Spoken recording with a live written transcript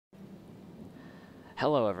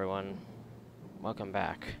Hello everyone, welcome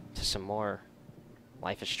back to some more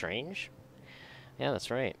Life is Strange? Yeah, that's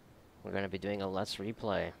right. We're going to be doing a Let's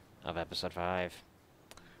Replay of Episode 5.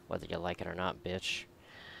 Whether you like it or not, bitch.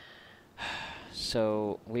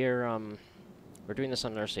 So, we're doing this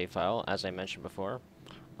on our save file, as I mentioned before.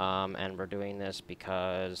 And we're doing this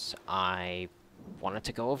because I wanted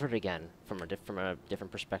to go over it again from a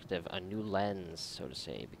different perspective, a new lens, so to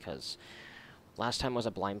say, because last time was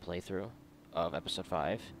a blind playthrough of Episode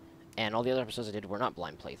 5, and all the other episodes I did were not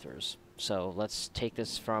blind playthroughs. So let's take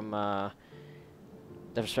this from the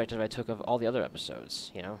perspective I took of all the other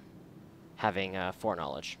episodes, you know? Having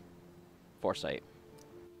foreknowledge. Foresight.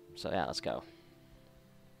 So yeah, let's go.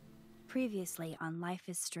 Previously on Life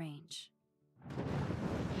is Strange.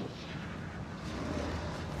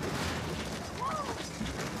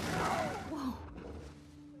 Whoa.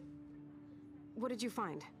 What did you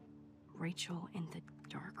find? Rachel in the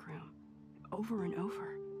dark room. Over and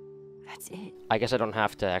over. That's it. I guess I don't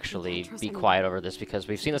have to actually be quiet over this because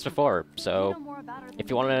we've seen this before, so if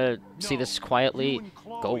you want to see this quietly,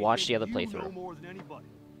 go watch the other playthrough. You know more than anybody,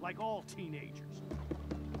 like all teenagers.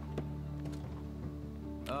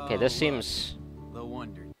 Okay, this seems... The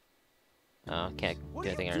wonder. Can't do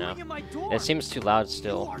anything right now. In my door? It seems too loud You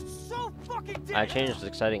still. are so fucking I dead. changed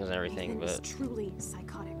the settings and everything, Ethan is but... truly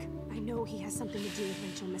psychotic. I know he has something to do with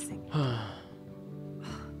Rachel missing.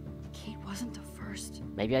 Kate wasn't the first.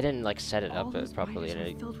 Maybe I didn't, like, set it All up those properly writers and were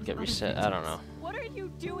it filled with get other reset. I don't victims. know. What are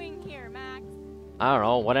you doing here, Max? I don't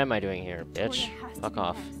know. What am I doing here, bitch? Victoria has to Fuck be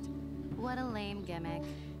off. next. What a lame gimmick.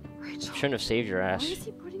 Rachel. Shouldn't have saved your Why ass. is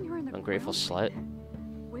he putting her in the Ungrateful ground slut.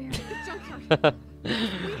 like that? Where? We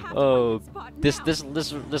have Oh, to find this spot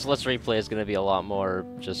Let's Replay is gonna be a lot more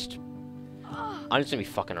just... I'm just gonna be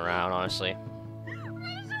fucking around, honestly.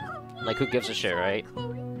 Like, who gives a shit, right?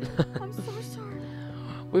 I'm so sorry.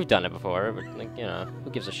 We've done it before, but, like, you know, who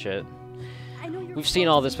gives a shit? I know you're We've seen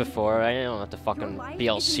all this close. before. I don't have to fucking be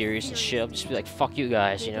all serious and shit. I'll just be like, fuck you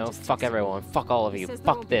guys, you know? Fuck everyone. Fuck all of you. Says there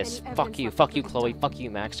Fuck won't be this. any Fuck evidence you. left Fuck of you, the Chloe. victim. Fuck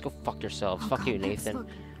you, Max. Go fuck yourselves. Oh, Fuck you, God, Max, Nathan. look.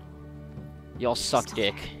 Y'all suck Stop.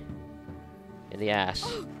 dick. In the ass.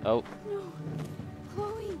 Oh. No.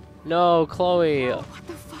 Chloe. No, Chloe. Oh, what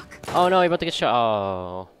the fuck? Oh no, you're about to get shot.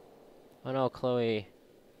 Oh. Oh no, Chloe.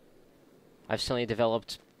 I've suddenly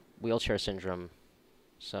developed wheelchair syndrome.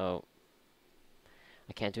 So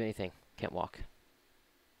I can't do anything. Can't walk.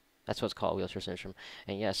 That's what it's called, wheelchair syndrome.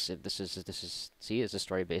 And yes, this is see, it's a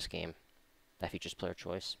story-based game that features player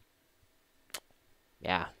choice.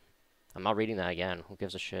 Yeah. I'm not reading that again. Who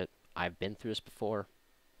gives a shit? I've been through this before.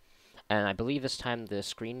 And I believe this time the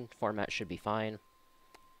screen format should be fine.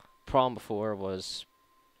 Problem before was...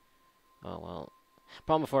 Oh, well...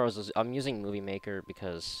 Problem before was I'm using Movie Maker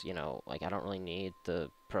because, you know, like, I don't really need the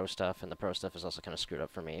pro stuff, and the pro stuff is also kind of screwed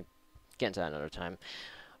up for me. Get into that another time.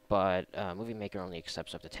 But Movie Maker only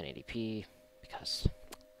accepts up to 1080p because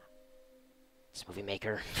it's Movie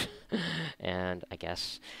Maker. And, I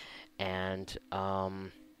guess... And,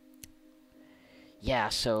 yeah,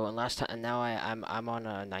 so last time, and now I'm on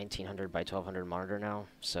a 1900 by 1200 monitor now,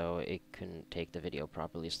 so it couldn't take the video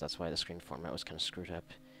properly, so that's why the screen format was kind of screwed up.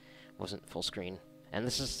 It wasn't full screen. And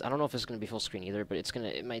this is, I don't know if it's going to be full screen either, but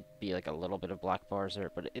it might be like a little bit of black bars there,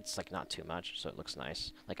 but it's like not too much, so it looks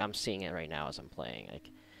nice. Like, I'm seeing it right now as I'm playing, like,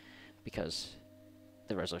 because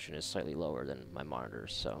the resolution is slightly lower than my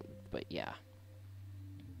monitors, so, but yeah.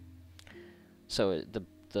 So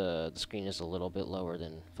the screen is a little bit lower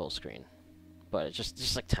than full screen. But it's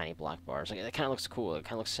just like tiny black bars. Like, it kind of looks cool. It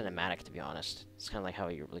kind of looks cinematic, to be honest. It's kind of like how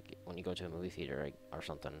you like when you go to a movie theater, like, or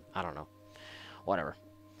something. I don't know. Whatever.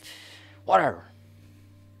 Whatever.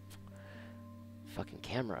 Fucking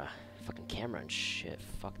camera and shit.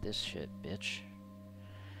 Fuck this shit, bitch.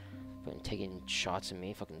 Fucking taking shots of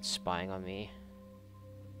me. Fucking spying on me.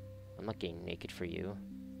 I'm not getting naked for you.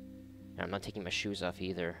 And I'm not taking my shoes off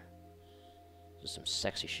either. Those are some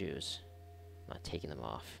sexy shoes. I'm not taking them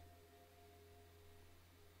off.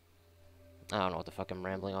 I don't know what the fuck I'm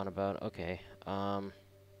rambling on about. Okay,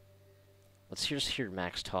 let's just hear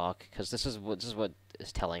Max talk, because this is what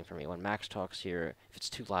is telling for me. When Max talks here, if it's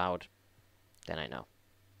too loud, then I know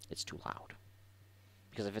it's too loud.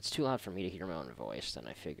 Because if it's too loud for me to hear my own voice, then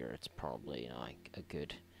I figure it's probably, you know, like a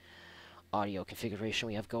good audio configuration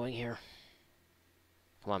we have going here.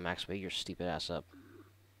 Come on, Max, wake your stupid ass up.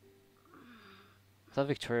 I thought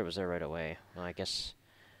Victoria was there right away. Well, I guess.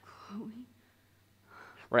 Chloe.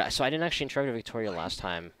 Right, so I didn't actually interact with Victoria last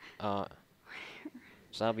time. So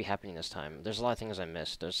that'll be happening this time. There's a lot of things I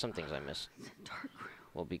missed. There's some things I missed. Dark room.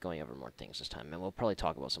 We'll be going over more things this time, and we'll probably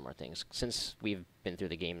talk about some more things. Since we've been through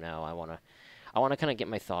the game now, I wanna kind of get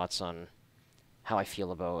my thoughts on how I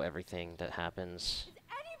feel about everything that happens. Is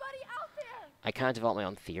anybody out there? I kind of developed my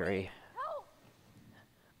own theory. Help!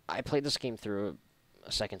 I played this game through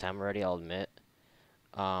a second time already, I'll admit.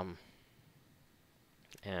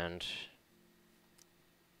 And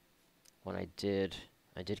when I did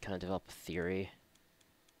kind of develop a theory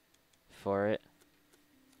for it.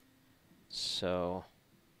 So,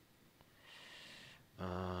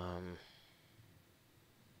 oh,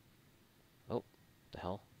 the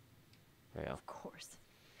hell? There we go. Of course.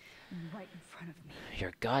 Right in front of me.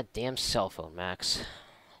 Your goddamn cell phone, Max.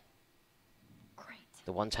 Great.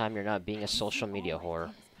 The one time you're not being a social media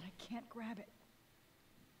whore. But I can't grab it.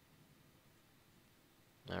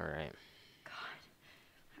 Alright. God,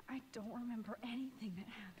 I don't remember anything that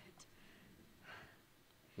happened.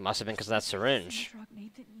 Must have been because of that syringe. The drug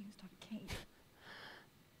Nathan used on Kane.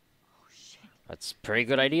 Oh shit. That's a pretty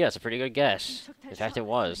good idea. That's a pretty good guess. He took that In fact, shot it at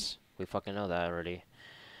was. We fucking know that already.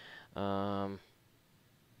 Yeah,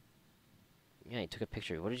 he took a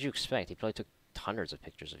picture. What did you expect? He probably took hundreds of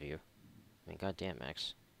pictures of you. I mean, goddamn,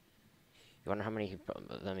 Max. You wonder how many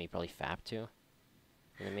of them he probably fapped to?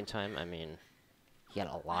 In the meantime, I mean, he had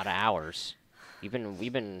a lot of hours.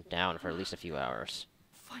 We've been down for at least a few hours.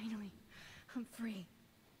 Finally, I'm free.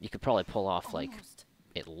 You could probably pull off like Almost.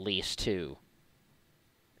 at least two.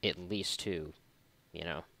 At least two, you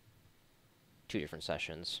know. 2 different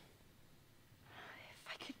sessions, If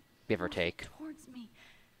I could give or move take. towards me.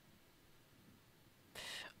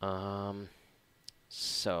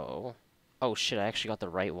 So, oh shit, I actually got the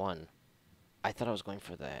right one. I thought I was going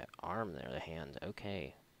for the arm there, the hand.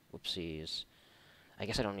 Okay, whoopsies. I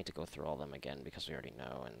guess I don't need to go through all of them again because we already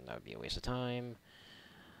know, and that would be a waste of time.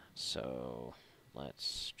 So,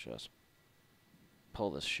 let's just pull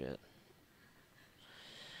this shit.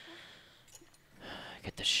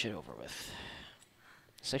 Get this shit over with.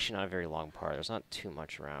 It's actually not a very long part. There's not too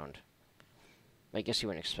much around. I guess you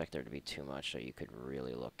wouldn't expect there to be too much that you could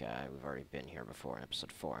really look at. We've already been here before in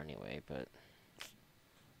episode 4 anyway, but...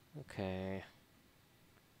 Okay.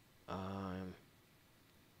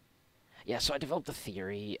 Yeah, so I developed a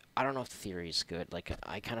theory. I don't know if the theory is good. Like,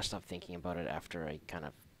 I kind of stopped thinking about it after I kind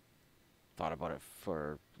of thought about it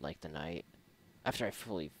for, like, the night. After I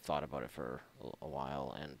fully thought about it for a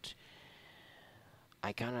while, and...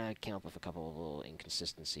 I kind of came up with a couple of little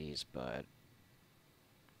inconsistencies, but...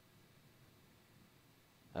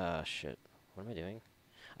 shit. What am I doing?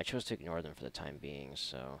 I chose to ignore them for the time being,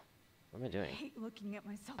 so... What am I I doing? hate looking at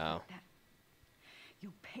myself Oh. like that.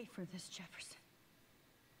 You'll pay for this, Jefferson.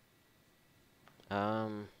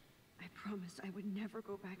 I promised I would never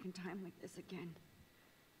go back in time like this again.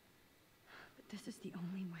 But this is the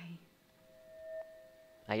only way.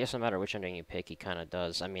 I guess no matter which ending you pick, he kind of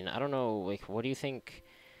does. I mean, I don't know, like, what do you think...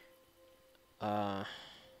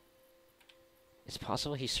 It's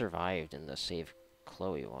possible he survived in the Save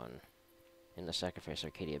Chloe one. In the Sacrifice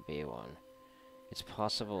Arcadia Bay one. It's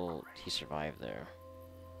possible he survived there.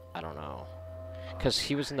 I don't know. Because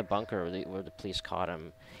he was in the bunker where the police caught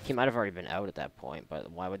him. He might have already been out at that point,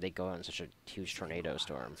 but why would they go in such a huge tornado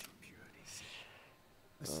storm?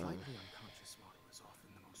 The slightly unconscious model is often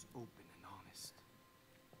the most open and honest.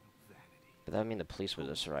 No vanity. But that would mean the police would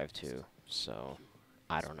have survived too, so...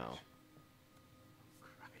 I don't know.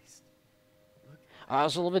 Christ. I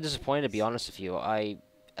was a little bit disappointed, to be honest with you.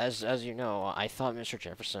 As you know, I thought Mr.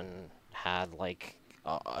 Jefferson had, like,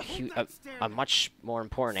 a much more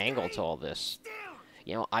important angle to all this.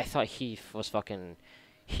 You know, I thought he was fucking...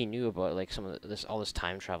 He knew about, like, some of all this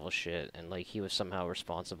time travel shit, and, like, he was somehow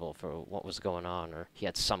responsible for what was going on, or he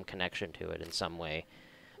had some connection to it in some way,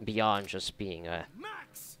 beyond just being a...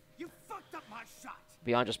 Max, you fucked up my shot.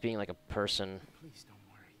 Beyond just being, like, a person... Please don't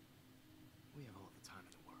worry. We have all the time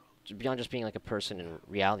in the world. Beyond just being, like, a person in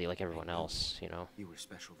reality like everyone else, you know? You were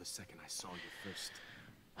special the second I saw your first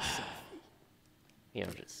selfie. You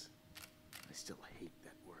know, Yes. I still hate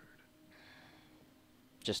that word.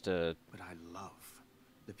 just a... But I love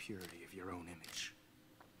the purity of your own image.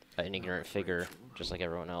 an ignorant figure, just like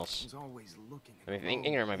everyone else. Was always looking I at mean, low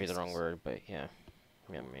ignorant might be the wrong places. word, but yeah.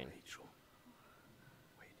 Yeah, I mean... Rachel.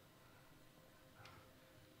 Wait.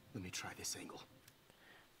 Let me try this angle.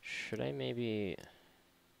 Should I maybe...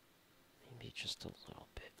 Maybe just a little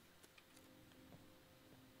bit.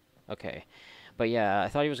 Okay. But yeah, I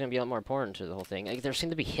thought he was going to be a lot more important to the whole thing. Like, there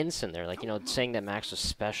seemed to be hints in there, like, you know, saying that Max was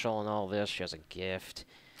special and all this. She has a gift.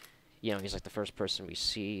 You know, he's like the first person we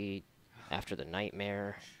see after the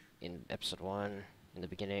nightmare in episode 1, in the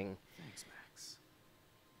beginning. Thanks, Max.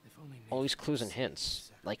 If only All these Nathan clues and was here hints.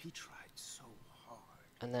 to Like, he tried so hard.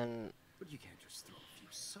 and then... But you can't just throw a few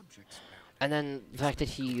subjects around. And then the fact that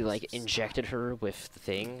he, like, injected her with the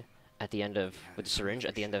thing at the end of... With the syringe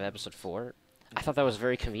at the end of episode 4. I thought that was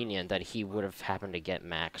very convenient that he would have happened to get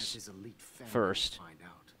Max His elite family first, find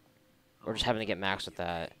out. or just happened to get Max with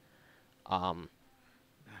that,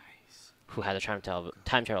 Nice. who had the time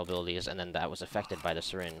travel abilities, and then that was affected by the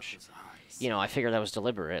syringe. His eyes. You know, I figured that was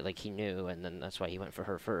deliberate, like he knew, and then that's why he went for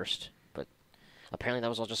her first. But apparently that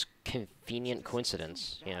was all just convenient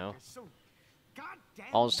coincidence, you know? So goddamn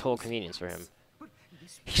All just total convenience for him. But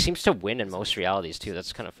this He seems to win in most realities, too.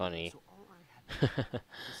 That's kind of funny. So all I had to do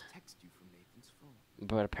was text you from Nathan's phone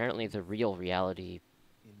But apparently the real reality,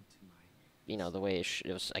 into my. you know, the way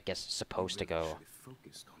it was, I guess, supposed to Really go, should have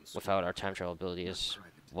focused on without our time travel abilities,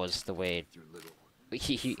 private was the way your little.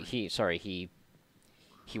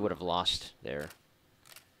 he would have lost there.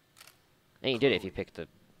 And he did it if you picked the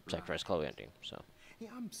Sacrifice Chloe ending, so. Hey,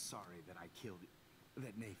 I'm sorry that I killed.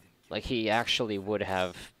 That Nathan. Killed Like, he actually would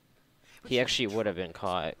have been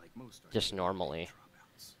caught like most just arcade normally,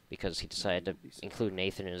 dropouts. because he decided to include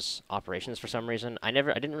Nathan in his operations for some reason. I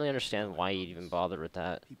didn't really understand why he'd even bothered with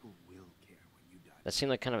that. People will care when you die. That seemed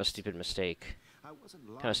like kind of a stupid mistake. I wasn't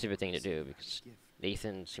Kind of lying a stupid thing to when I said do, it was because a gift.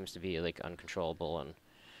 Nathan seems to be, like, uncontrollable, and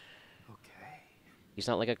Okay. he's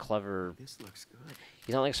not like a clever, This looks good.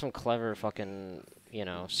 he's not like some clever fucking, you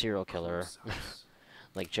know, serial killer, Close-ups.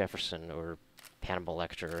 like Jefferson or Hannibal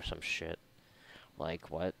Lecter or some shit. Like,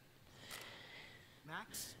 what?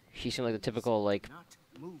 Max, He seemed like the typical, like, not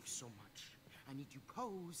move so much. I need you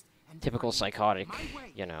posed and typical framed psychotic, my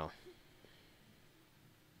way. you know.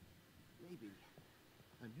 Maybe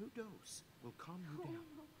a new dose will calm you down.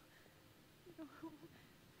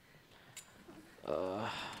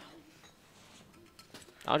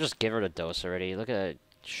 I'll just give her the dose already. Look at that.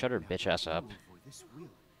 Shut her Now bitch ass up. move or this will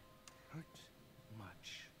hurt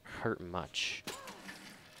much. Hurt much.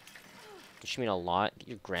 Does she mean a lot? Get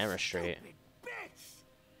your grammar straight. stupid bitch!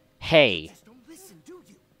 Hey! Just don't listen, do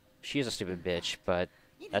you? She is a stupid bitch, but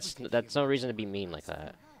You never that's did that's hear no what reason to I be said mean like in your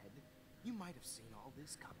that. head. You might have seen all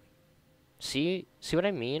this coming. See what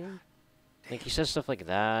I mean? Like, he says stuff like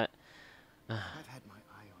that, I've had my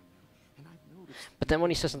eye on you, and I've noticed. but then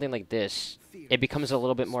when he says something like this, fear it becomes a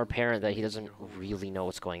little bit more so apparent that he your doesn't whole really know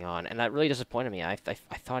what's going on, and that really disappointed me. I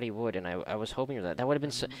thought he would, and I was hoping that would have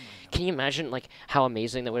been. Can you imagine, like, how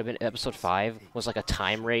amazing that would have been? Episode 5 was like a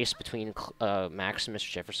time race between Max and Mr.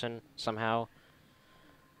 Jefferson somehow.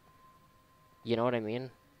 You know what I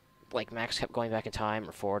mean? Like, Max kept going back in time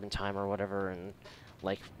or forward in time or whatever, and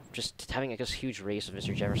like just having like this huge race of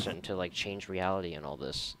Mr. Jefferson to like change reality and all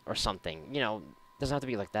this or something. You know, doesn't have to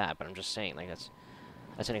be like that, but I'm just saying, like,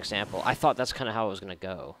 that's an example. I thought that's kind of how it was gonna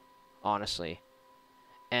go, honestly.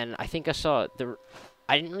 And I think I saw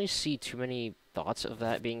I didn't really see too many thoughts of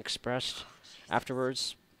that being expressed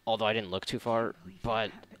afterwards, although I didn't look too far.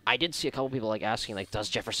 But I did see a couple people like asking, like, does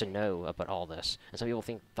Jefferson know about all this? And some people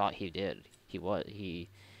thought he did. He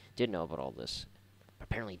did know about all this. But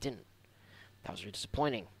apparently he didn't. That was really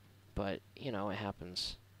disappointing. But, you know, it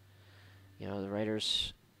happens. You know, the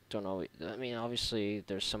writers don't know. I mean, obviously,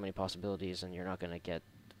 there's so many possibilities, and you're not going to get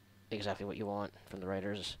exactly what you want from the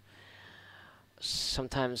writers.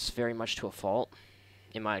 Sometimes very much to a fault,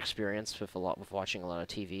 in my experience with watching a lot of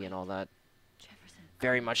TV and all that. Jefferson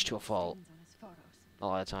Very clearly much to a has fault. stains on his photos. A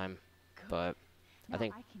lot of the time. Good. But Now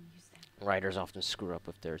think I can use them. writers often screw up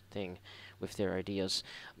with their thing, with their ideas.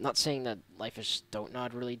 I'm not saying that Life is Don't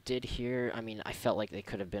Nod really did here. I mean, I felt like they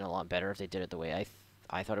could have been a lot better if they did it the way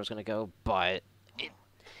I thought it was going to go, but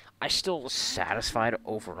I still was satisfied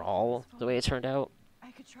overall the way it turned out.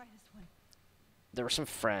 I could try this one. There were some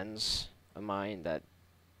friends of mine that,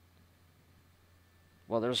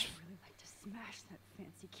 well, there's I'd really like to smash that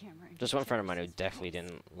fancy camera. into just one friend of mine who Jefferson's definitely face.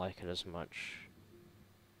 didn't like it as much.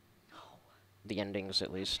 No, The endings,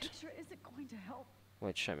 at least. picture isn't going to help.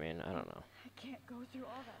 Which, I mean, I don't know. I can't go through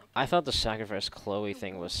all that. I thought the Sacrifice Chloe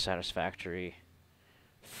thing was satisfactory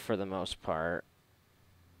for the most part.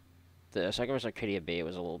 The Sacrifice Arcadia Bay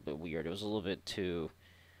was a little bit weird. It was a little bit too...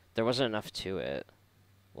 There wasn't enough to it.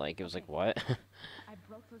 Like, it was like, what? I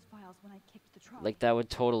broke those files when I kicked the trolley. Like, that would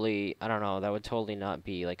totally... I don't know. That would totally not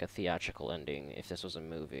be, like, a theatrical ending if this was a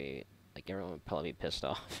movie. Like, everyone would probably be pissed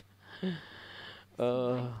off. This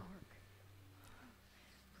might work.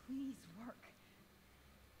 Please work.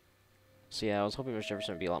 So, yeah, I was hoping Mr.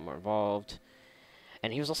 Jefferson would be a lot more involved.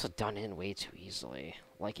 And he was also done in way too easily.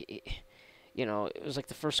 Like, you know, it was like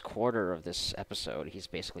the first quarter of this episode, he's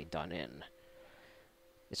basically done in.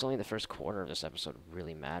 It's only the first quarter of this episode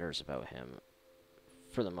really matters about him,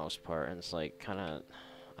 for the most part, and it's like, kind of,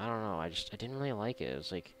 I don't know, I didn't really like it. It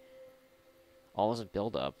was like, all this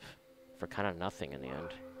build-up for kind of nothing in the end.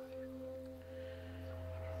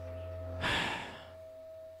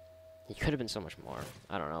 He could have been so much more.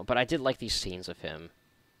 I don't know, but I did like these scenes of him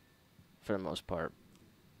for the most part.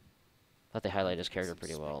 Thought they highlighted his character Some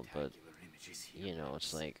pretty well, but spectacular images here, you know,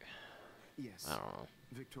 it's Max. like Yes, I don't know.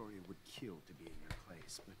 Victoria would kill to be in your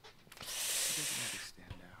place, but she doesn't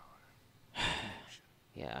understand our connection.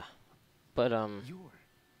 Yeah, but You're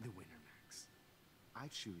the winner, Max. I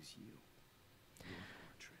choose you. Your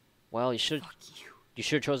portrait. well, you should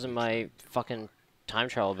have chosen my fucking time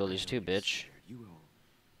travel abilities too, bitch. You will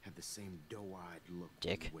have the same doe-eyed look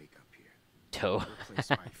Dick. when you wake up here. Doe. Replaced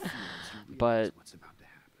by fear as you But- realize what's about to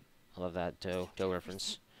happen. I love that Doe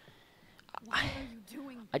reference. What are you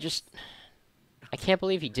doing? I can't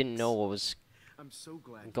believe he didn't know what was I'm so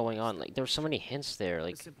glad you going on. understand. Like there were so many hints there.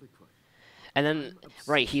 Like, Simply put, and then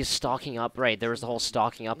right, he's stalking up. Right, there was the whole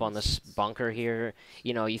stalking up on this bunker here.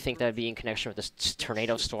 You know, you think that'd be in connection with this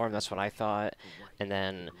tornado storm? That's what I thought. And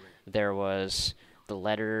then there was the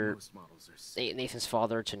letter. most models are sick. Nathan's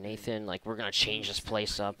father to Nathan, like, we're gonna change this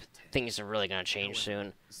place up. Things are really gonna change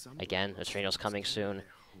soon. Again, the tornado's coming soon.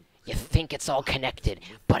 You think it's all connected,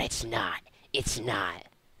 but it's not. It's not.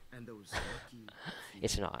 And those lucky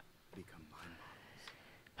It's not. become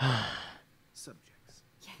my models. Subjects.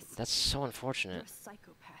 Yes. That's so You're unfortunate. a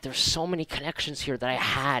psychopath. There's so many connections here that I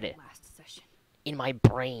had Last session. in my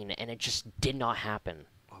brain, and it just did not happen.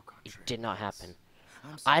 Au It contraire, did not Max. happen.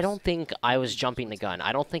 I'm so I don't sick. think I was jumping the gun.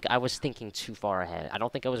 I don't think I was thinking too far ahead. I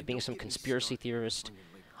don't think I was being some conspiracy theorist.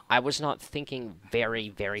 I was not thinking very,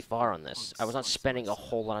 very far on this. I was not spending a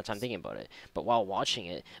whole lot of time thinking about it. But while watching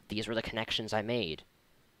it, these were the connections I made.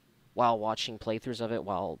 While watching playthroughs of it,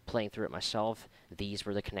 while playing through it myself, these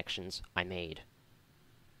were the connections I made.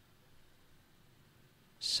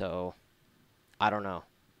 So, I don't know.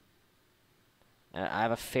 I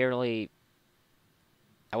have a fairly...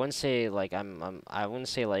 I wouldn't say like I wouldn't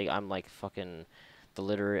say like I'm like fucking a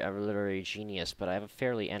literary genius, but I have a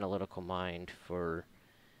fairly analytical mind for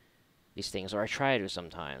these things, or I try to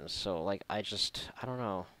sometimes. So like I don't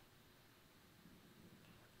know.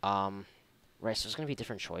 Right, so there's gonna be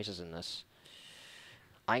different choices in this.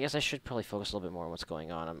 I guess I should probably focus a little bit more on what's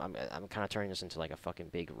going on. I'm kind of turning this into like a fucking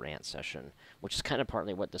big rant session, which is kind of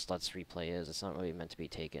partly what this Let's Replay is. It's not really meant to be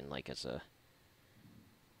taken like as a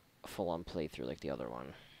full-on playthrough like the other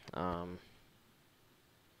one.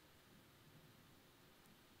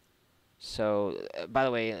 So, by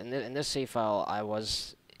the way, in this save file,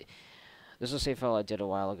 this is a save file I did a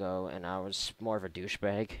while ago, and I was more of a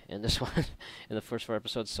douchebag in this one, in the first 4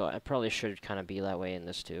 episodes, so I probably should kind of be that way in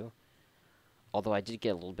this too. Although I did get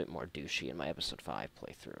a little bit more douchey in my episode 5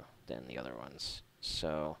 playthrough than the other ones,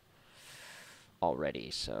 so,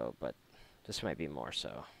 but this might be more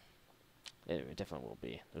so. It definitely will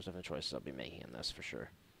be. There's different choices I'll be making in this, for sure.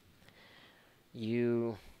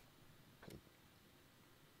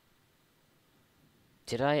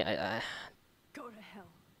 Did I Go to hell.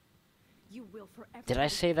 You will forever. did I be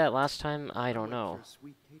say that last time? I don't know. For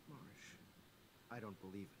sweet Kate Marsh. I don't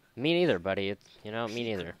believe in it. Me neither, buddy. Me She could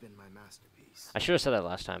neither. have been my masterpiece. I should have said that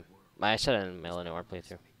last time. I said it in my Eleanor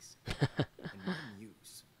playthrough. And my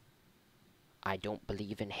muse. I don't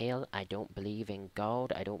believe in hell. I don't believe in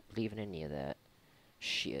God. I don't believe in any of that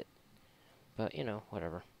shit. But, you know,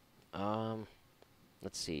 whatever.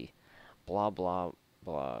 Let's see. Blah, blah,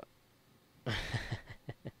 blah.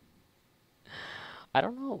 I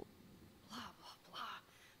don't know. blah blah blah.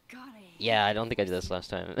 God, I hate Yeah, I don't think I did this last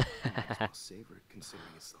time. I'll savor it, considering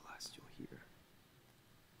it's the last you'll hear.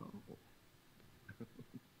 Oh.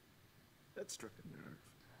 That struck a nerve.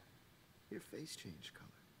 Your face changed color.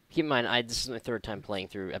 Keep in mind, this is my 3rd time playing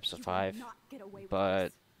through episode you 5, will not get away with but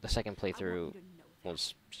this. the second I want playthrough you to know that.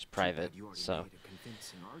 was just Too private, bad you already so made a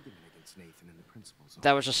convincing argument against Nathan and the principal's that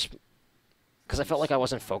office. was just because I felt like I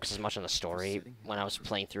wasn't focused as much on the story when I was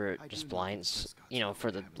playing through it just blinds, you know, for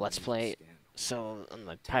the Let's Play. So on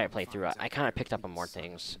the pirate playthrough, I kind of picked up on more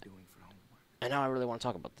things, and now I really want to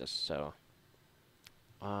talk about this. So,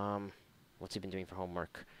 what's he been doing for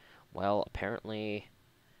homework? Well, apparently,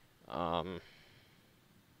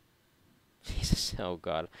 Jesus, oh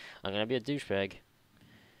god, I'm gonna be a douchebag.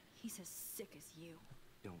 He's as sick as you.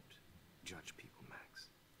 Don't judge people, Max.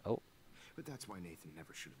 Oh. But that's why Nathan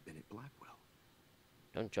never should have been at Blackwell.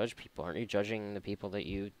 Don't judge people. Aren't you judging the people that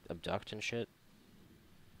you abduct and shit?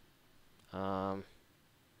 Oh,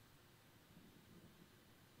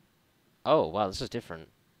 wow, this is different.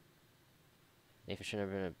 Nathan should have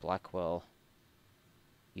been at Blackwell.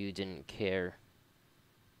 You didn't care.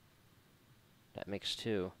 That makes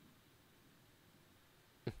 2.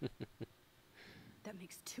 That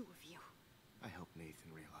makes 2 of you. I hope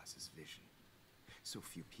Nathan realizes vision. So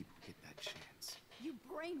few people get that chance. You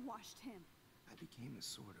brainwashed him. I became a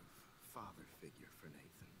sort of father figure for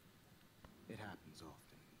Nathan. It happens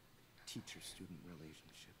often. teacher-student relationships.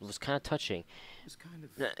 It was kind of touching. It was kind of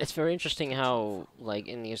It's very interesting how, like,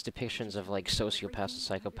 in these depictions of like sociopaths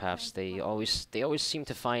and psychopaths, they always seem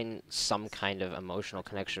to find some kind of emotional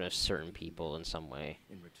connection with certain people in some way.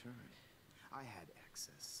 in return. I had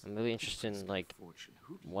access. I'm really to interested in Prescott like Fortune.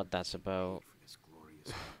 Who do you what that's think paid about. for this glorious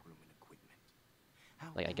courtroom and equipment? How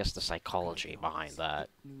Like, I guess the else psychology could I behind always that.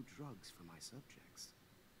 pick new drugs for my subjects.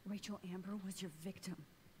 Rachel Amber was your victim,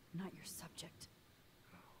 not your subject.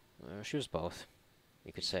 She was both,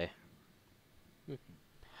 you could say.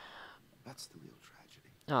 That's the real tragedy.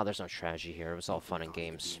 Oh, there's no tragedy here. It was all Nathan fun and thought he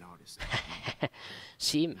could be games. an artist.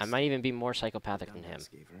 See, I might even be more psychopathic than him.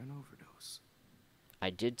 Dumbass gave her an overdose. I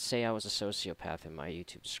did say I was a sociopath in my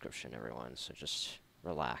YouTube description, everyone, so just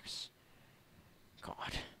relax.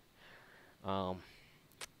 God.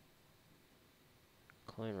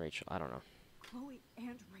 Chloe and Rachel, I don't know. Chloe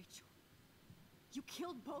and Rachel. You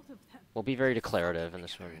killed both of them. We'll be very declarative in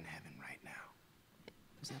this They're one. in heaven right now.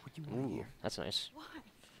 Is that what you want to Ooh, hear? that's nice. Why?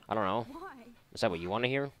 I don't know. Why? Is that what you want to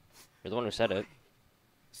hear? You're the one who said it.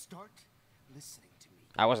 Start listening to me.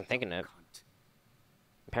 I wasn't thinking it. Cunt.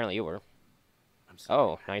 Apparently you were. I'm sorry,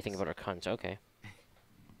 Oh, now you Max. think about our cunts. Okay.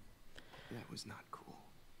 That was not cool.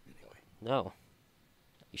 Anyway, No.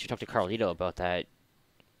 You should talk to Carlito about that.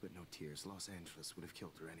 but no tears. Los Angeles would have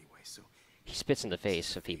killed her anyway, so... He spits in the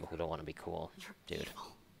face of people who don't want to be cool. Dude.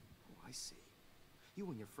 Oh, I see. You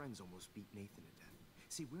and your friends almost beat Nathan to death.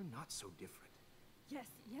 See, we're not so different. Yes,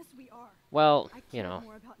 yes, we are. Well, I you cared know,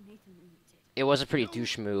 more about Nathan than you did. it was a pretty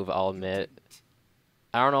douche move, I'll admit.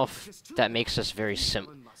 I don't know if that makes us very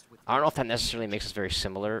I don't know if that necessarily makes us very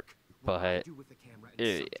similar, but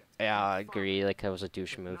yeah, I agree. Like, that was a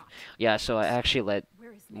douche move. Yeah, so I actually let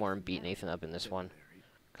Where is Warren beat Nathan up in this one,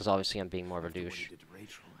 because obviously I'm being more of a douche.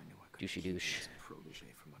 Douchey douche. Protege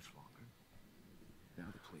for much longer. Now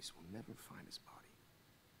the police will never find his body.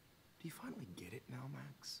 Do you finally get it now,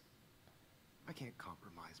 Max? I can't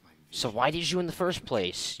compromise my vision. So why did you in the first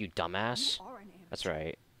place, you dumbass? You are an amateur. That's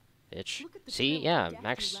right, bitch. Look at the See, trail of yeah, death you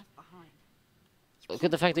Max. left behind. Look at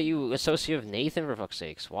the fact that you associate with Nathan, for fuck's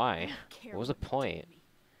sakes. I Why? don't care What was the what you did point? to me.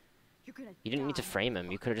 You're gonna You didn't need to die. frame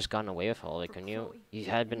him. You could have just gotten away with all of it, For couldn't you? Chloe You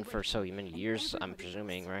had been and for so many and years, I'm everybody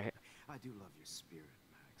presuming, else. right? I do love your spirit,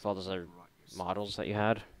 Max. With all those You other brought yourself models that you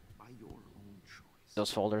had. by your own choice.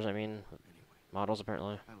 Those folders, I mean. Anyway, Models,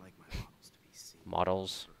 apparently. I like my models to be seen.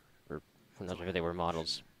 Models. Or who knows, maybe they were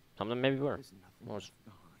models. Some of them maybe were. There's nothing What was- left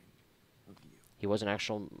behind of you. He was an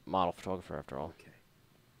actual model photographer, after all. Okay.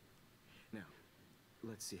 Now,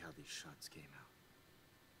 let's see how these shots came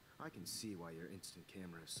out. I can see why your instant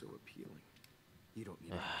camera is so appealing. You don't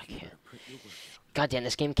need a I computer can't. to print your work out. God damn,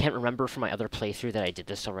 this game can't remember from my other playthrough that I did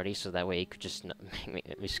this already, so that way it could just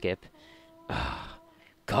make me skip.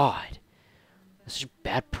 God. This is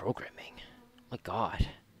bad programming. My God.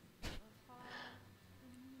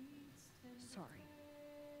 Sorry.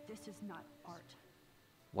 This is not art.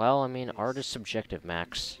 Well, I mean, art is subjective,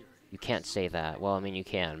 Max. You can't say that. Well, I mean, you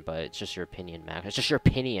can, but it's just your opinion, Max. It's just your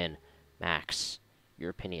opinion, Max. Your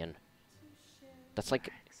opinion. That's like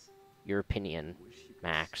your opinion,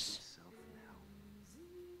 Max.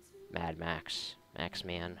 Mad Max. Max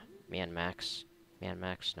Man. Man Max. Man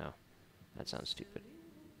Max? No. That sounds stupid.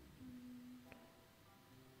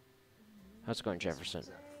 How's it going, Jefferson?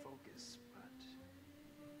 Focus,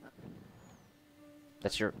 but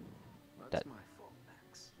That's your... that's That- my fault,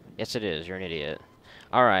 Max. Yes, it is. You're an idiot.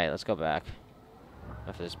 Alright, let's go back.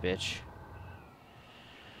 Enough of this bitch.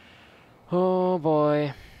 Oh,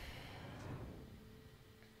 boy.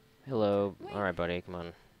 Hello. Wait. Alright, buddy. Come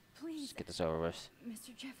on. Please, Let's get this over with.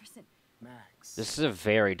 Mr. Jefferson. Max. This is a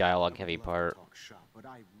very I dialogue-heavy would love to part. talk shop, but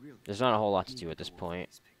I really There's not a whole lot to need do at this go over point.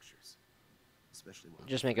 these pictures, especially while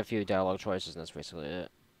Just make a few dialogue choices, and that's basically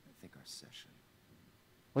it. I think our session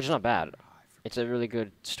Which is not bad. high for It's a really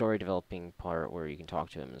good story developing part where you can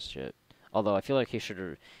talk to him and shit. Although I feel like he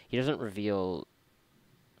doesn't reveal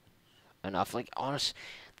enough. Like, honest,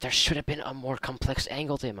 there should have been a more complex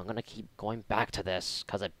angle to him. I'm gonna keep going back to this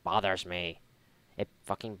because it bothers me. It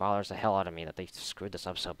fucking bothers the hell out of me that they screwed this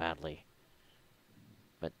up so badly.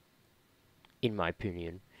 But, in my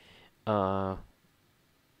opinion, show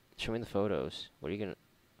me the photos. What are you gonna?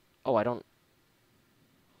 Oh, I don't.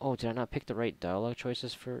 Oh, did I not pick the right dialogue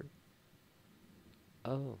choices for?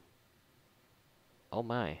 Oh. Oh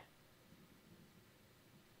my.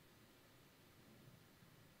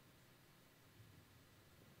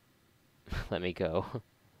 Let me go.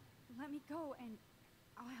 Let me go and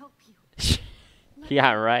I'll help you. Let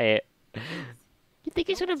Yeah, me, right. please. You think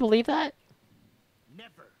he's gonna believe that?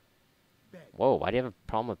 Never beg. Whoa, why do you have a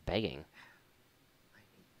problem with begging? I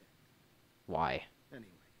hate that. Why? Anyway,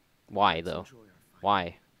 Why, let's though? enjoy our fight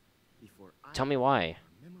Why? before Tell me why.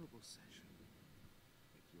 A memorable session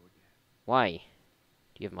with your dad. Why?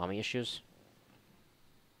 Do you have mommy issues?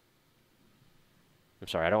 I'm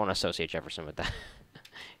sorry, I don't want to associate Jefferson with that.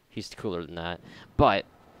 He's cooler than that. But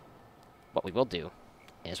what we will do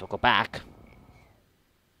is we'll go back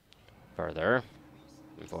further.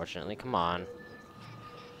 Unfortunately, come on.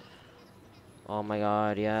 Oh my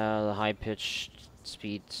god, yeah, the high-pitched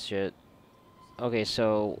speed shit. Okay,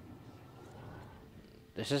 so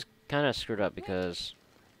this is kind of screwed up because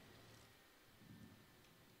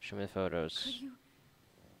show me the photos.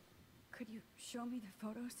 Could you show me the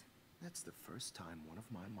photos? That's the first time one of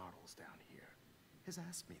my models down here has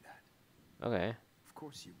asked me that. Okay. Of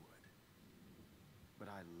course you would. But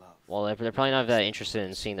I love. Well, they're probably not that interested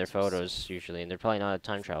in seeing their photos usually, and they're probably not a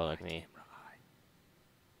time traveler like me. Camera eye.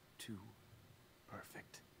 Too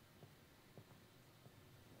perfect.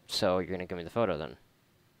 So you're gonna give me the photo then?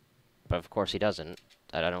 But of course he doesn't.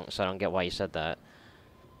 So I don't get why you said that.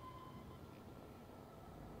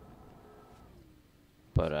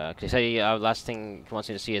 But 'cause he said last thing he wants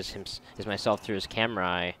me to see is myself through his camera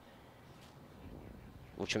eye,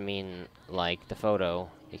 which would mean like the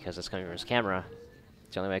photo because it's coming from his camera.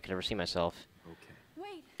 It's the only way I could ever see myself, Okay.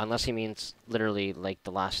 Wait. unless he means literally like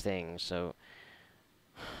the last thing. So.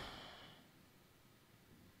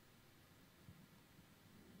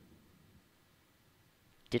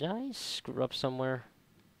 Did I screw up somewhere?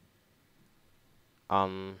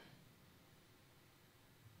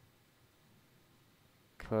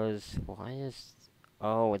 Cause why is...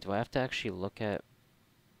 Oh, do I have to actually look at...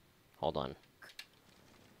 Hold on.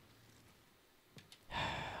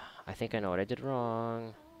 I think I know what I did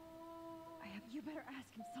wrong. You better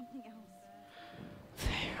ask him something else.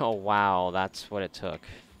 Oh wow, that's what it took.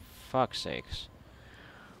 Fuck's sakes.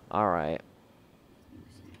 Alright.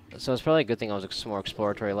 So it's probably a good thing I was more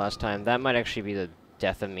exploratory last time. That might actually be the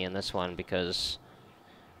death of me in this one, because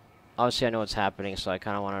obviously I know what's happening, so I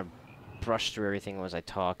kind of want to brush through everything as I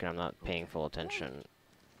talk, and I'm not paying full attention.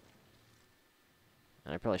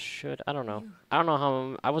 And I probably should. I don't know. I don't know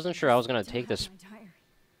how... I wasn't sure I was going to take this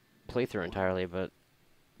playthrough entirely, but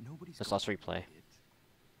this last replay.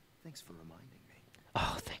 Thanks for reminding me.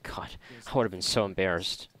 Oh, thank God. I would have been so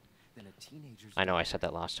embarrassed. Then a teenager's I know I said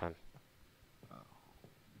that last time. Oh,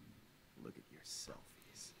 look at your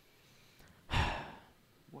selfies.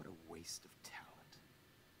 What a waste of talent.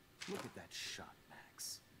 Look at that shot,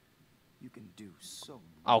 Max. You can do so much.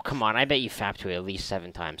 Oh, come on. I bet you fapped to it at least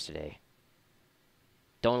 7 times today.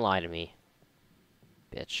 Don't lie to me.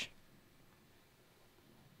 Bitch.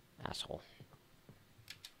 Asshole.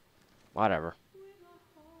 Whatever.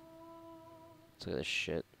 Let's look at this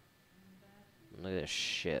shit. Look at this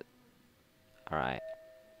shit. Alright.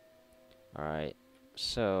 Alright.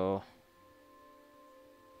 So...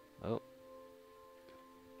 Oh.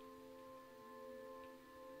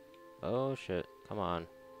 Oh, shit. Come on.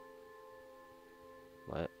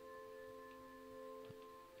 What?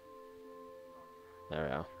 There we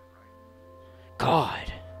go.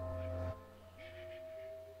 God!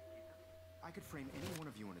 I could frame any one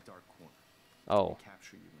of you in a dark corner. Oh. And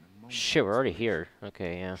capture you in a moment. Shit, we're already here.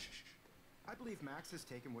 Okay, yeah. I believe Max has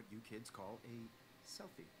taken what you kids call a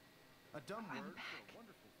selfie. A dumb word for a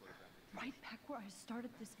wonderful photograph. Right back where I started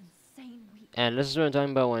this insane week. And this is what I'm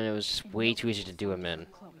talking about when it was way too easy to do him in.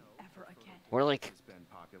 Chloe ever again. We're like... It's been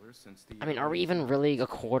popular since the I mean, are we even really a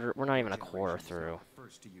quarter? We're not even a quarter generation is through. not the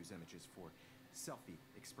first to use images for selfie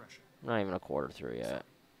expression. We're not even a quarter through yet.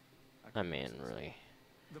 I mean, really.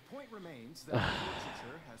 The point remains that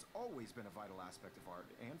literature has always been a vital aspect of art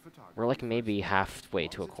and photography. We're like maybe halfway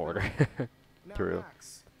to a quarter Now, through.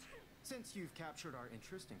 Max, since you've captured our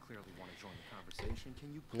interest and clearly want to join the conversation,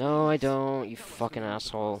 can you No, I please don't, you tell us fucking the name of the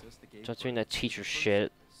asshole. process that gave Stop doing birth that to teacher your first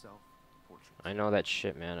shit. self-portrait? I know that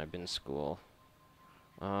shit, man. I've been in school.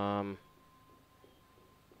 Who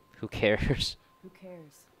cares? Who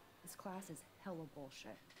cares? This class is hella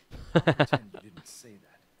bullshit. Pretend you didn't say that.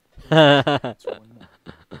 It's one more.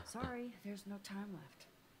 Sorry, there's no time left.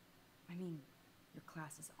 I mean, your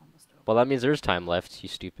class is almost over. Well, that means there's time left, you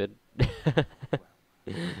stupid. Thanks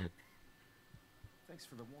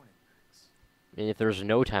for the warning, Max. I mean, if there's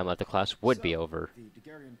no time left, the class would be So, over. The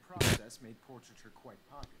Daguerrean process made portraiture quite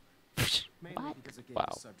popular, mainly because it gave Wow.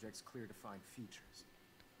 the subjects clear defined features.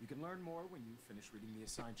 You can learn more when you finish reading the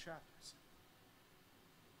assigned chapters.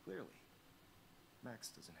 Clearly, Max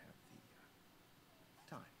doesn't have the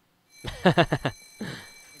time. Hey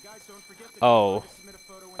guys, don't forget that Oh. if you want to submit a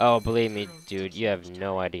photo in Oh, the believe me, future, dude, you have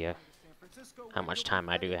no idea San Francisco, how where much you'll be time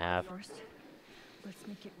I do fed have. First, let's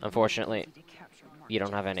make it Unfortunately, really easy to capture Mark you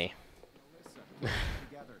don't have any.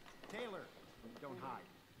 together. Taylor, don't hide.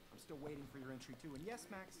 I'm still waiting for your entry too. And yes,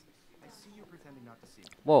 Max, I see you pretending not to see me.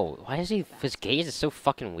 Whoa, why is he... His gaze is so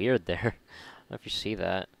fucking weird there. I don't know if you see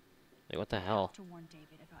that. Like, what the hell? To warn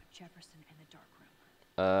David about Jefferson in the dark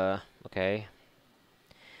room. Okay.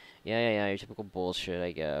 Yeah, your typical bullshit,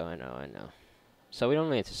 I go. I know. So we don't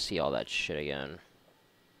need to see all that shit again.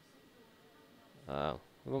 What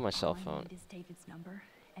about my cell All I phone? need is David's number,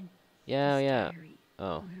 and Yeah. this diary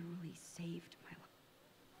Oh. literally saved my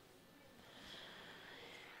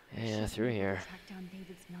life. Yeah, through here. Track down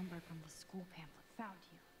David's number from the school pamphlet. Found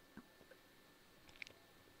you.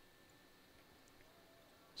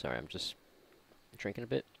 Sorry, I'm just drinking a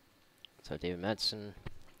bit. So David Madsen.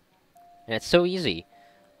 And it's so easy.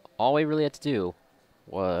 All we really had to do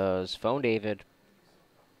was phone David,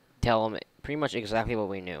 tell him pretty much exactly what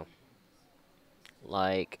we knew.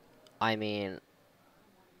 Like, I mean,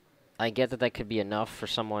 I get that that could be enough for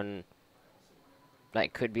someone.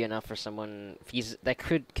 That could be enough for someone. That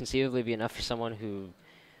could conceivably be enough for someone who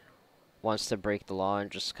wants to break the law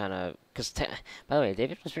and just kind of. Because, by the way,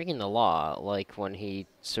 David was breaking the law, like, when he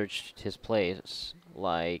searched his place.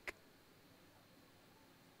 Like,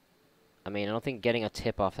 I mean, I don't think getting a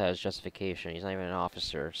tip off that is justification. He's not even an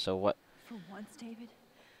officer. So what? For once, David.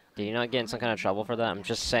 Did you not get in some kind of trouble for that? I'm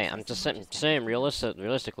just saying. I'm just saying.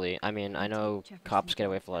 Realistically, I mean, I know cops get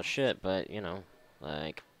away with a lot of shit, but you know,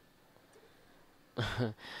 like,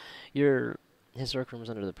 his work room's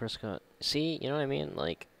under the Prescott. See, you know what I mean?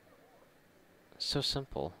 Like, so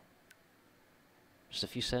simple. Just a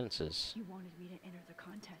few sentences. You wanted me to enter the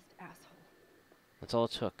contest, asshole. That's all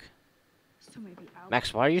it took. So maybe I'll.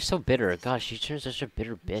 Max, why are you so bitter? Gosh, you turned such a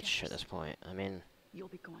bitter bitch at this point. I mean, You'll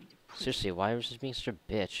be going to prison. seriously, why was he being such a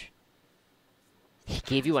bitch? He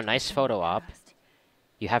gave you a nice photo op. Past.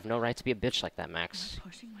 You have no right to be a bitch like that, Am Max. I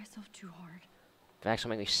pushing myself too hard? Max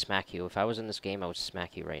will make me smack you. If I was in this game, I would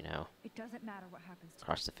smack you right now. It doesn't matter what happens to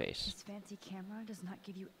Across the face. This fancy camera does not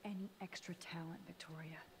give you any extra talent,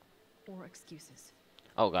 Victoria. Or excuses.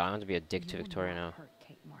 Oh god, I'm going to be a dick to You will Victoria not now. hurt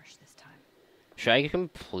Kate Marsh this time. Should I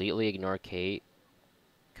completely ignore Kate?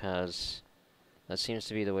 Because that seems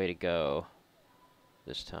to be the way to go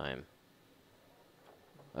this time.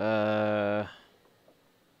 Well,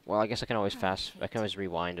 I guess I can always I can always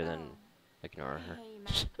rewind and then ignore her. Hey,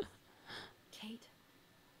 Max. Kate,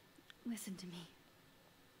 listen to me.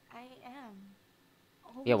 I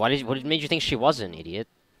am. Yeah, what made you think she was an idiot?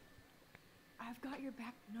 I've got your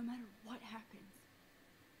back no matter what happens.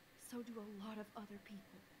 So do a lot of other people.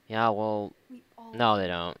 Yeah, well, We all no, do. they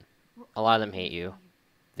don't. We're A lot of all them hate here you. for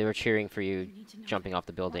They were cheering for you You need to know jumping off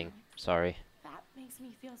the building. Why? Sorry. That makes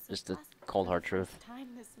me feel so Just the blessed cold, for hard the truth. first time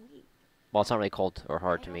this week. Well, it's not really cold or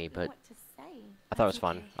hard I to don't me, know but what to say. I thought it was That's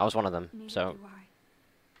fun. okay. I was one of them, Neither so, do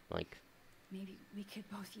I. like... Maybe we could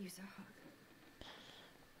both use a hug.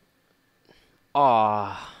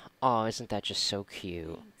 Aw, isn't that just so cute?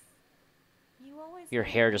 Thanks. You always Your know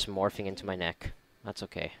hair what just to morphing into do. my neck. That's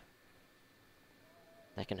okay.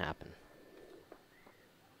 That can happen.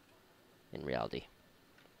 In reality.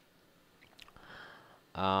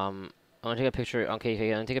 I'm gonna take a picture. Okay,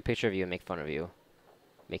 I'm gonna take a picture of you and make fun of you.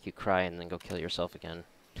 Make you cry and then go kill yourself again.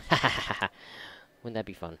 Wouldn't that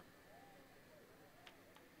be fun?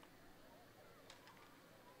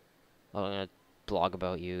 I'm gonna blog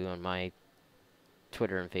about you on my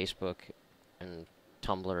Twitter and Facebook and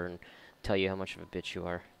Tumblr and tell you how much of a bitch you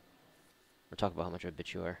are. Or talk about how much of a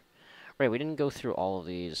bitch you are. Right, we didn't go through all of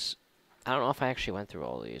these. I don't know if I actually went through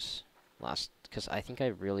all of these last, because I think I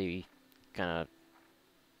really kind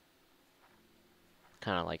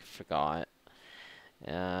of like forgot.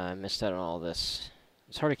 I missed out on all this.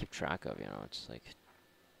 It's hard to keep track of, you know. It's like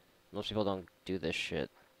most people don't do this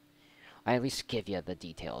shit. I at least give you the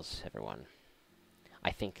details, everyone.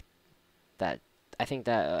 I think that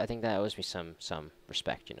owes me some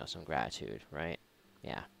respect, you know, some gratitude, right?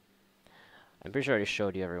 Yeah. I'm pretty sure I already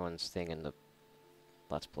showed you everyone's thing in the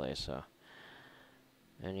Let's Play, so.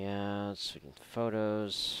 And yeah, it's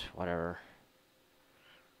photos, whatever.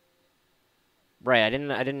 Right, I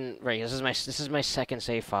didn't, right, this is my second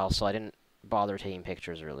save file, so I didn't bother taking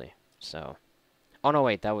pictures, really, so. Oh, no,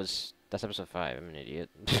 wait, that's episode 5, I'm an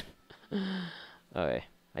idiot. Okay,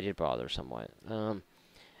 I did bother somewhat.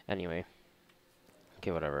 Anyway.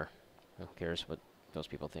 Okay, whatever. Who cares what those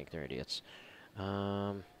people think, they're idiots.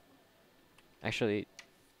 Actually,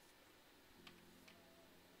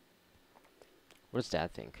 what does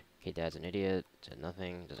Dad think? Okay, Dad's an idiot, said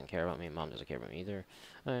nothing, doesn't care about me, Mom doesn't care about me either.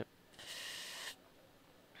 Alright.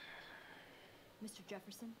 Mr.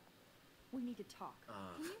 Jefferson, we need to talk.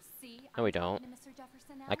 Can you see? No, we I'm talking don't. to Mr.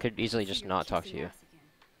 Jefferson now? I could easily So just you're not talk to kissing you. ass again.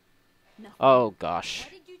 Nothing. Oh, gosh.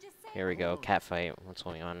 What did you just say? Here we go, cat fight. What's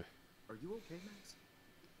going on? Are you okay, Max?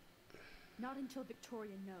 Not until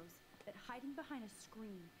Victoria knows. that hiding behind a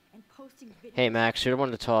screen and posting videos Hey Max, you're the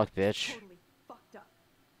one to talk, bitch. totally fucked up.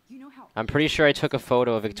 You know how I'm pretty sure I took a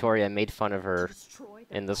photo of Victoria and made fun of to her destroy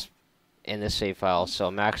their in this life. save file,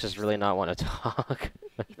 so Max does really not want to talk.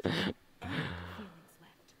 If you have any feelings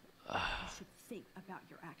left, you should think about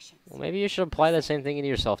your actions. Well, maybe you should apply that same thing to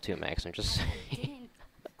yourself too, Max. I'm just I saying. didn't.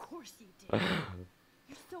 Of course you did.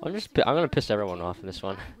 You're so I'm gonna insecure, piss you everyone can't off in even this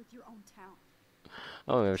one. battle with your own town.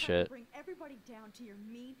 I don't give a Trying to shit. Bring everybody down to your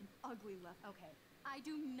mean and ugly level. Okay, I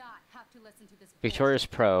do not have to listen to this. Victoria's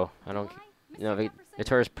bullshit. pro. I don't. Do I, No, Mr. Vic Jefferson?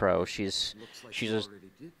 Victoria's pro. She's Looks like she's you just. already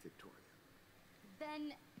did, Victoria.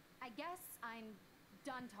 Then I guess I'm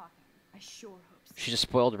done talking. I sure hope so. She's a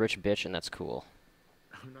spoiled rich bitch, and that's cool.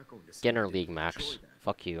 I'm not going to say Get in her I didn't league, Max. enjoy that.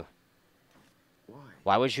 Fuck you. Why?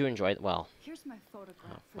 Why would you enjoy it? Well, Here's my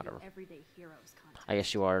photograph for whatever. the Everyday Heroes contest. I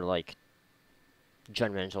guess you are like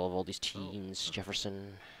judgmental of all these teens,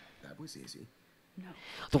 Jefferson. That was easy. No,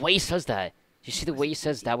 The way he says that. You see the way he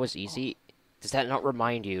says that was easy? Does that not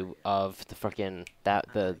remind you of the frickin'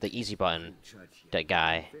 the easy button Judge yet. that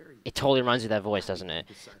guy? Very It totally reminds you of that voice, doesn't it?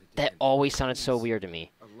 decided to That end always it. sounded so Means weird to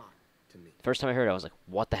me. a lot to me. First time I heard it, I was like,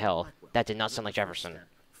 what the hell? Blackwell, That did not sound like the first Jefferson. step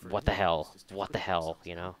for What the anyone hell? else is to What put the hell? themselves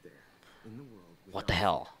You know? out there in the world What the without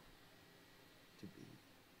hell? fear, to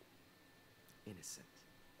be innocent.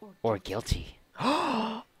 Or guilty.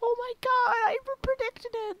 Oh my god, I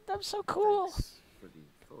predicted it! I'm so cool. Thanks for the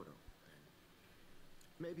photo.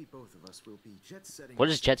 And maybe both of us will be jet setting. What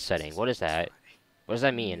is jet setting? What is that? What does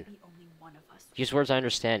that mean? maybe only one of us. Use words I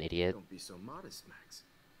understand, idiot. Don't be so modest, Max.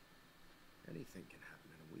 Anything can happen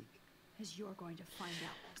in a week. As you're going to find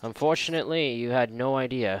out. Unfortunately, you had no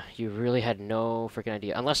idea. You really had no freaking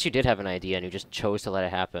idea. Unless you did have an idea and you just chose to let it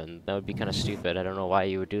happen. That would be kind of stupid. I don't know why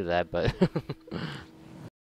you would do that, but...